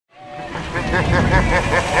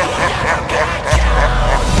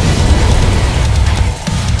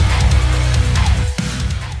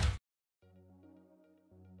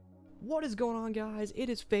What is going on, guys? It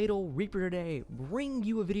is Fatal Reaper today, bringing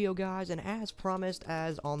you a video, guys, and as promised,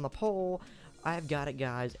 as on the poll, I've got it,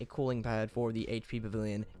 guys, a cooling pad for the HP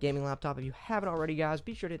Pavilion gaming laptop. If you haven't already, guys,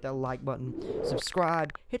 be sure to hit that like button,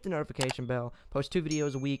 subscribe, hit the notification bell, post 2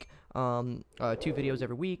 videos a week, 2 videos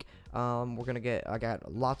every week. I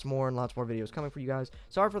got lots more and lots more videos coming for you guys.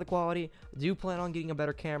 Sorry for the quality. I do plan on getting a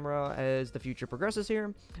better camera as the future progresses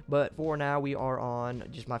here, but for now, we are on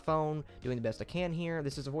just my phone, doing the best I can here.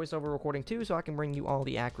 This is a voiceover recording too, so I can bring you all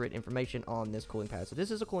the accurate information on this cooling pad. So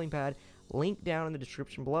this is a cooling pad. Link down in the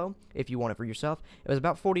description below if you want it for yourself. It was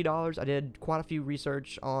about $40. I did quite a few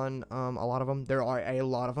research on a lot of them. There are a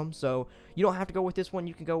lot of them, so you don't have to go with this one.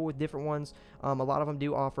 You can go with different ones. A lot of them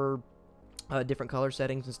do offer different color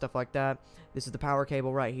settings and stuff like that. This is the power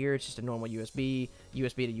cable right here. It's just a normal USB to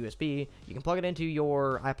USB. You can plug it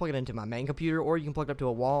into I plug it into my main computer, or you can plug it up to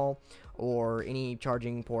a wall or any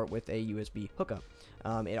charging port with a USB hookup.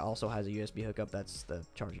 It also has a USB hookup. That's the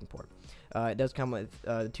charging port. It does come with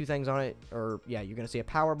 2 things on it, or yeah, you're gonna see a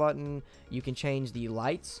power button. You can change the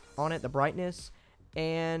lights on it, the brightness,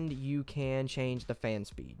 and you can change the fan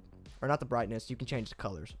speed, or not the brightness. You can change the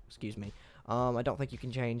colors. Excuse me. I don't think you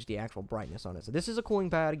can change the actual brightness on it. So this is a cooling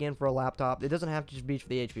pad, again, for a laptop. It doesn't have to just be for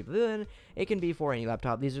the HP Pavilion. It can be for any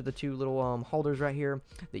laptop. These are the 2 little holders right here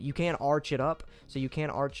that you can arch it up. So you can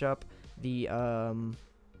arch up the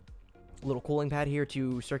little cooling pad here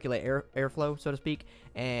to circulate airflow, so to speak.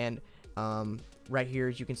 And right here,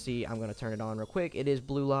 as you can see, I'm going to turn it on real quick. It is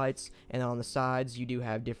blue lights, and on the sides, you do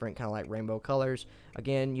have different kind of like rainbow colors.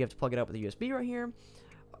 Again, you have to plug it up with a USB right here.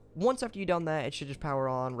 Once after you've done that, it should just power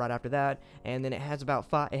on right after that, and then it has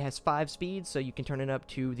it has 5 speeds, so you can turn it up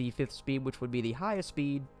to the 5th speed, which would be the highest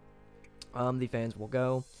speed the fans will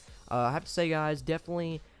go. I have to say, guys,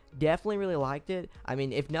 definitely really liked it. I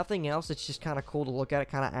mean, if nothing else, it's just kind of cool to look at. It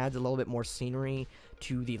kind of adds a little bit more scenery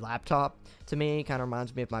to the laptop to me. Kind of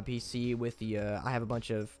reminds me of my PC with the I have a bunch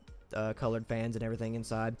of colored fans and everything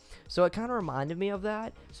inside, so it kind of reminded me of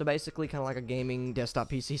that. So basically, kind of like a gaming desktop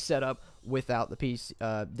PC setup without the PC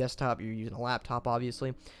desktop. You're using a laptop,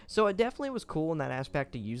 obviously, so it definitely was cool in that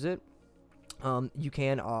aspect to use it. You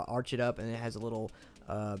can arch it up, and it has a little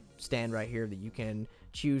stand right here that you can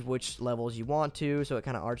choose which levels you want to, so it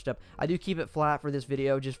kind of arched up. I do keep it flat for this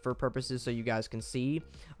video just for purposes so you guys can see.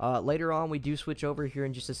 Later on, we do switch over here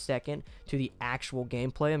in just a second to the actual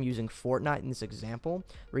gameplay. I'm using Fortnite in this example.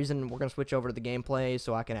 The reason we're going to switch over to the gameplay is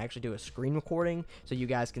so I can actually do a screen recording so you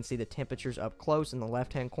guys can see the temperatures up close in the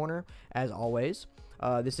left-hand corner, as always.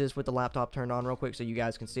 This is with the laptop turned on real quick so you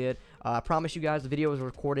guys can see it. I promise you guys the video was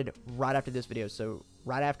recorded right after this video, so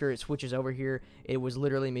right after it switches over here, it was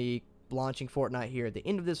literally me launching Fortnite here at the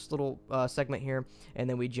end of this little segment here, and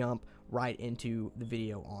then we jump right into the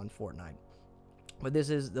video on Fortnite. But this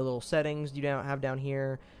is the little settings you have down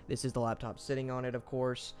here. This is the laptop sitting on it, of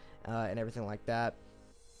course, and everything like that.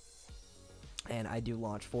 And I do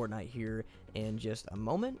launch Fortnite here in just a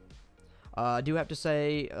moment. I do have to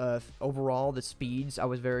say, overall, the speeds I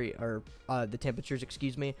was the temperatures,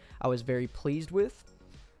 excuse me, I was very pleased with.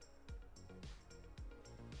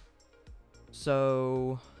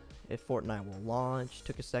 So, if Fortnite will launch,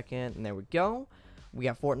 took a second, and there we go. We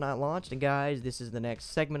got Fortnite launched, and guys, this is the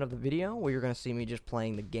next segment of the video where you're going to see me just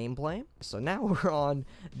playing the gameplay. So now we're on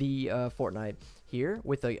the Fortnite here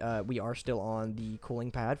with we are still on the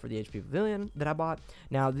cooling pad for the HP Pavilion that I bought.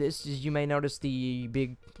 Now this is, you may notice the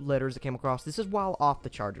big letters that came across. This is while off the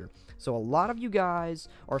charger. So a lot of you guys,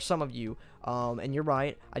 or some of you, and you're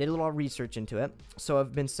right, I did a little research into it. So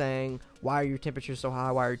I've been saying, why are your temperatures so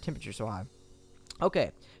high? Why are your temperatures so high?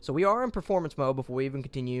 Okay, so we are in performance mode before we even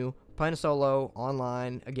continue playing a solo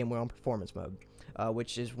online. Again, we're on performance mode,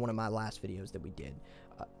 which is one of my last videos that we did.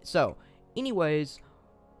 So, anyways,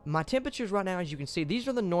 my temperatures right now, as you can see, these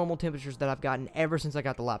are the normal temperatures that I've gotten ever since I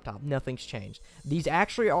got the laptop. Nothing's changed. These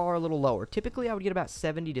actually are a little lower. Typically, I would get about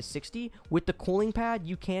 70 to 60. With the cooling pad,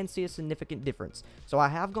 you can see a significant difference. So I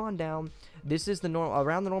have gone down. This is the normal,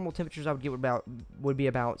 around the normal temperatures I would get would be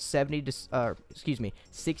about 60 to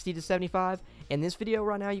 75. In this video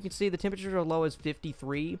right now, you can see the temperatures are as low as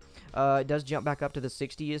 53. It does jump back up to the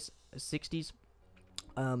 60s.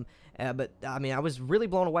 But I mean, I was really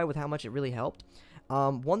blown away with how much it really helped.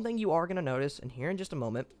 One thing you are going to notice, and here in just a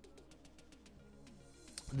moment,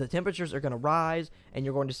 the temperatures are going to rise, and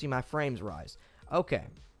you're going to see my frames rise. Okay,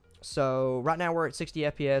 so right now we're at 60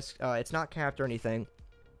 FPS. It's not capped or anything.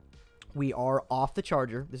 We are off the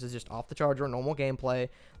charger. This is just off the charger, normal gameplay.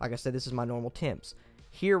 Like I said, this is my normal temps.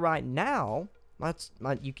 Here right now,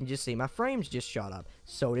 you can just see my frames just shot up.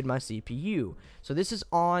 So did my CPU. So this is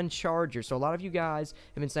on charger. So a lot of you guys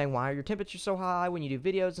have been saying, why are your temperatures so high when you do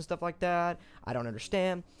videos and stuff like that? I don't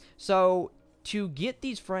understand. So to get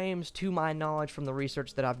these frames, to my knowledge from the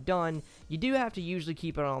research that I've done, you do have to usually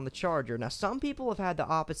keep it on the charger. Now, some people have had the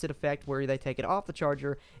opposite effect where they take it off the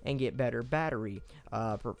charger and get better battery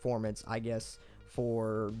performance, I guess,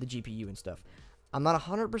 for the GPU and stuff. I'm not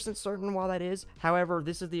 100% certain why that is. However,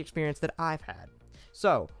 this is the experience that I've had.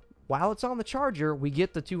 So, while it's on the charger, we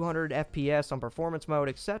get the 200 FPS on performance mode,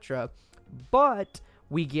 etc., but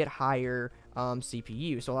we get higher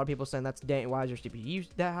CPU. So a lot of people are saying, why is your CPU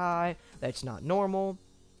that high? That's not normal.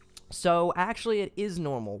 So actually it is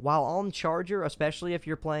normal. While on charger, especially if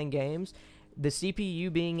you're playing games, the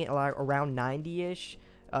CPU being like around 90-ish,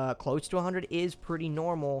 close to 100, is pretty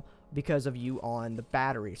normal because of you on the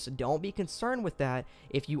battery. So don't be concerned with that.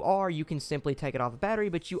 If you are, you can simply take it off the battery,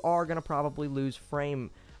 but you are going to probably lose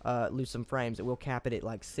some frames. It will cap it at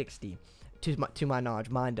like 60. To my knowledge,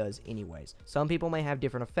 mine does anyways. Some people may have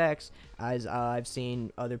different effects, as I've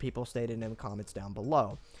seen other people stated in the comments down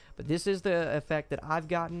below. But this is the effect that I've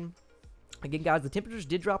gotten. Again, guys, the temperatures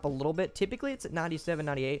did drop a little bit. Typically, it's at 97,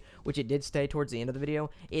 98, which it did stay towards the end of the video.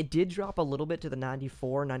 It did drop a little bit to the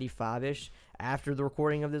 94, 95-ish after the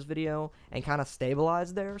recording of this video and kind of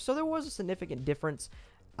stabilized there. So there was a significant difference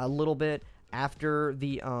a little bit after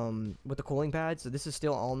the with the cooling pad. So this is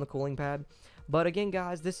still on the cooling pad. But again,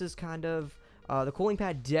 guys, this is kind of the cooling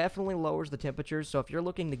pad definitely lowers the temperatures. So if you're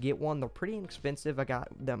looking to get one, they're pretty inexpensive. I got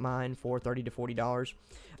mine for $30 to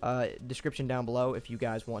 $40. Description down below if you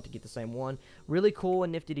guys want to get the same one. Really cool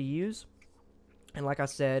and nifty to use. And like I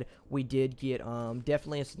said, we did get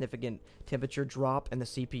definitely a significant temperature drop in the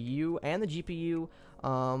CPU and the GPU,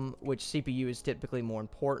 which CPU is typically more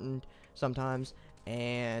important sometimes.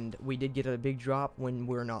 And we did get a big drop when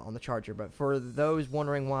we're not on the charger. But for those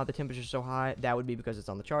wondering why the temperature is so high, that would be because it's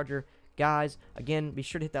on the charger. Guys, again, be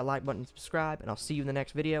sure to hit that like button and subscribe, and I'll see you in the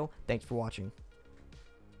next video. Thanks for watching.